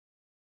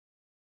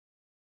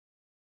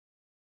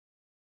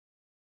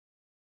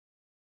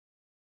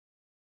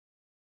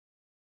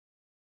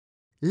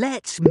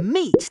Let's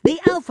meet the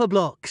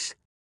Alphablocks.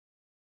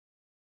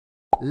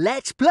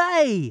 Let's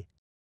play.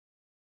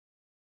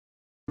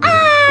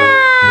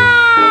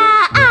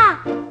 Ah,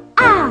 ah,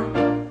 ah.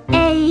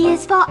 A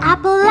is for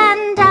apple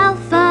and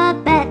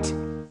alphabet.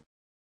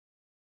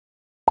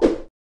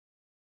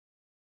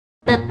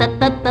 B, b,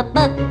 b, b, b.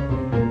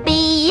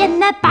 B in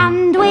the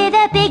band with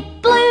a big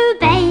blue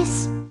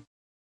bass.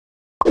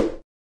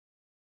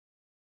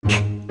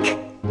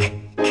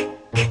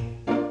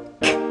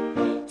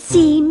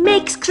 C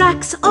makes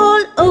cracks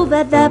all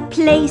over the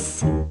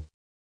place.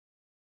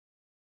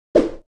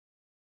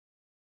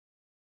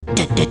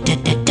 D, d, d,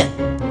 d, d.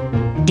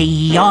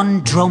 D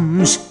on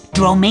drums,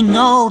 drumming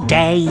all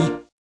day.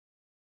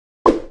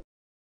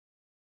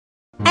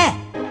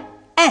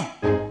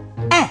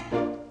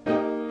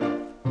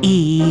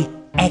 E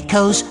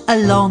echoes a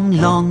long,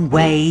 long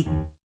way.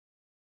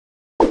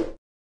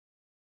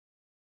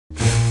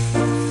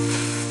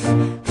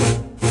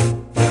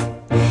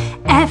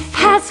 F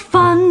has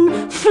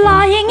fun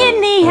flying in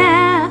the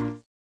air.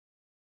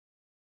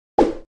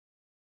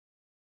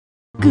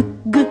 G,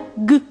 g,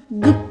 g,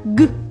 g, g.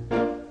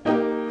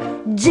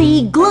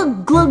 G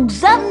glug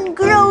glugs and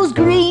grows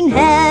green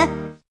hair.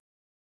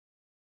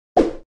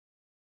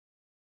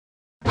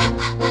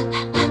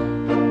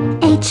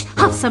 H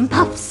huffs and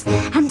puffs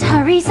and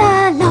hurries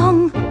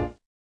along.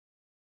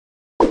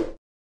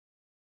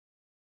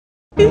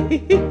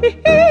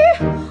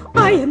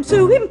 I am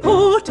so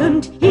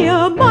important,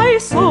 hear my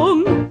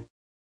song.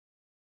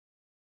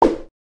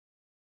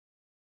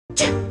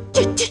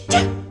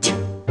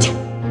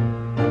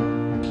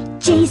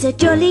 J's a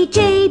jolly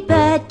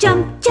jaybird,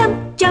 jump,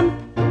 jump, jump.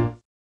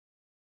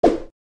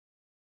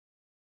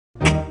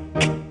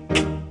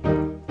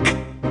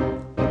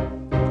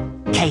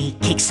 K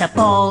kicks a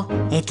ball,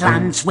 it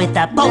lands with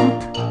a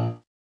bump.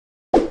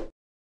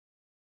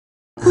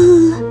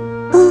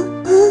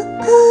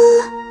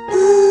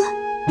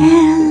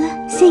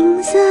 L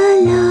sings a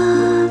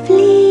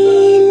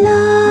lovely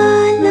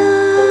lullaby.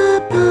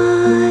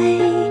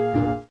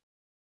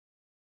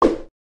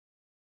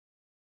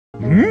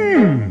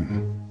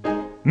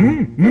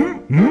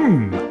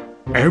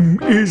 M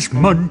is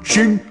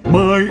munching,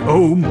 my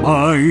oh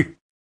my.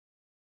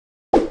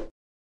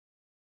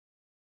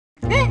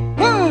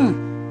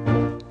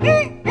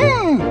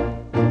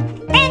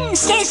 N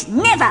says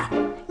never.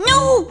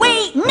 No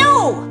way,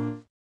 no.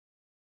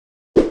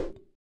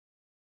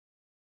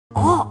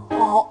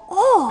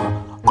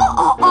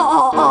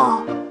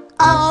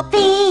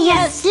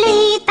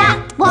 Obviously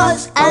that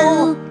was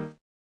O.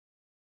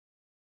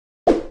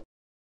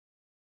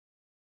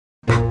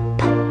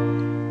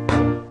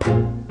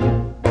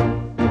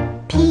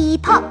 P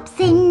pops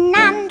in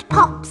and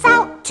pops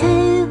out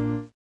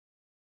too.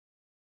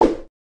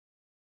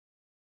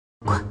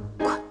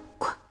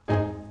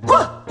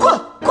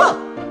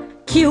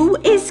 Q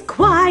is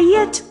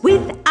quiet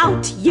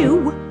without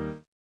you.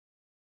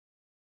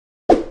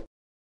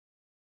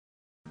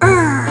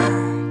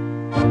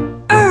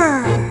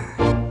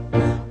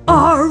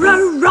 R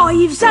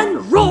arrives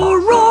and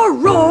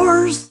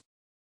roars.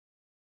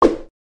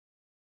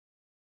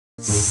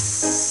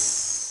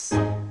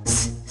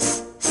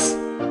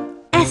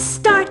 S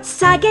starts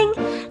sagging,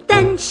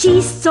 then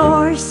she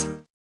soars.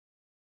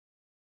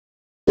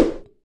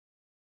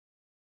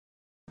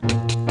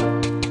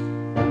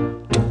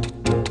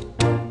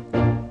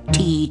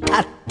 T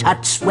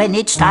tut-tuts when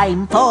it's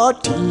time for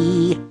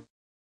tea.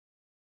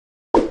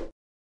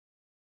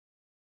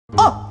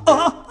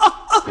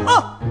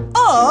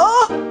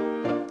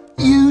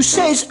 You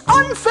says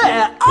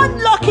unfair,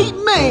 unlucky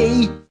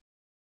me.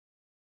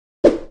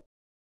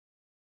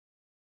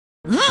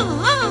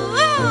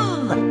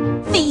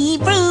 V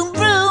vroom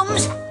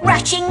vrooms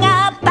rushing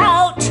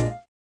about.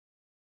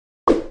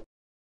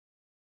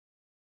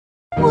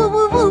 Woo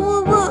woo woo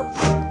woo woo.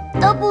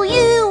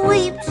 W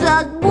weeps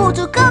and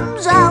water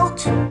comes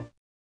out.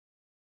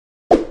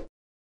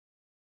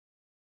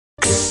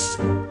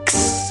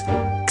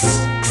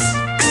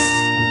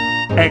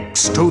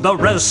 X to the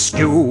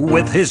rescue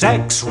with his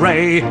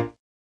X-ray.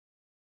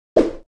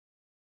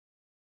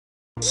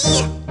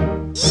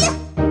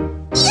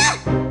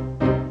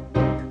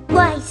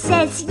 Y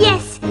says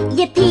yes,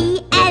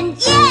 yippee and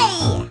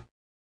yay!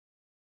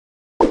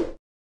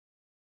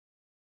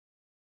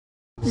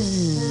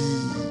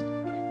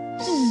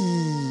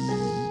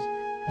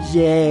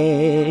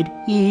 Z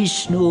is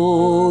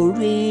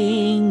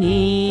snoring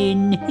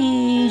in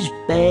his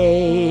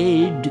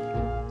bed.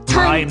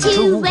 Time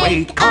to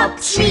wake up,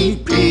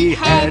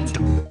 sleepyhead.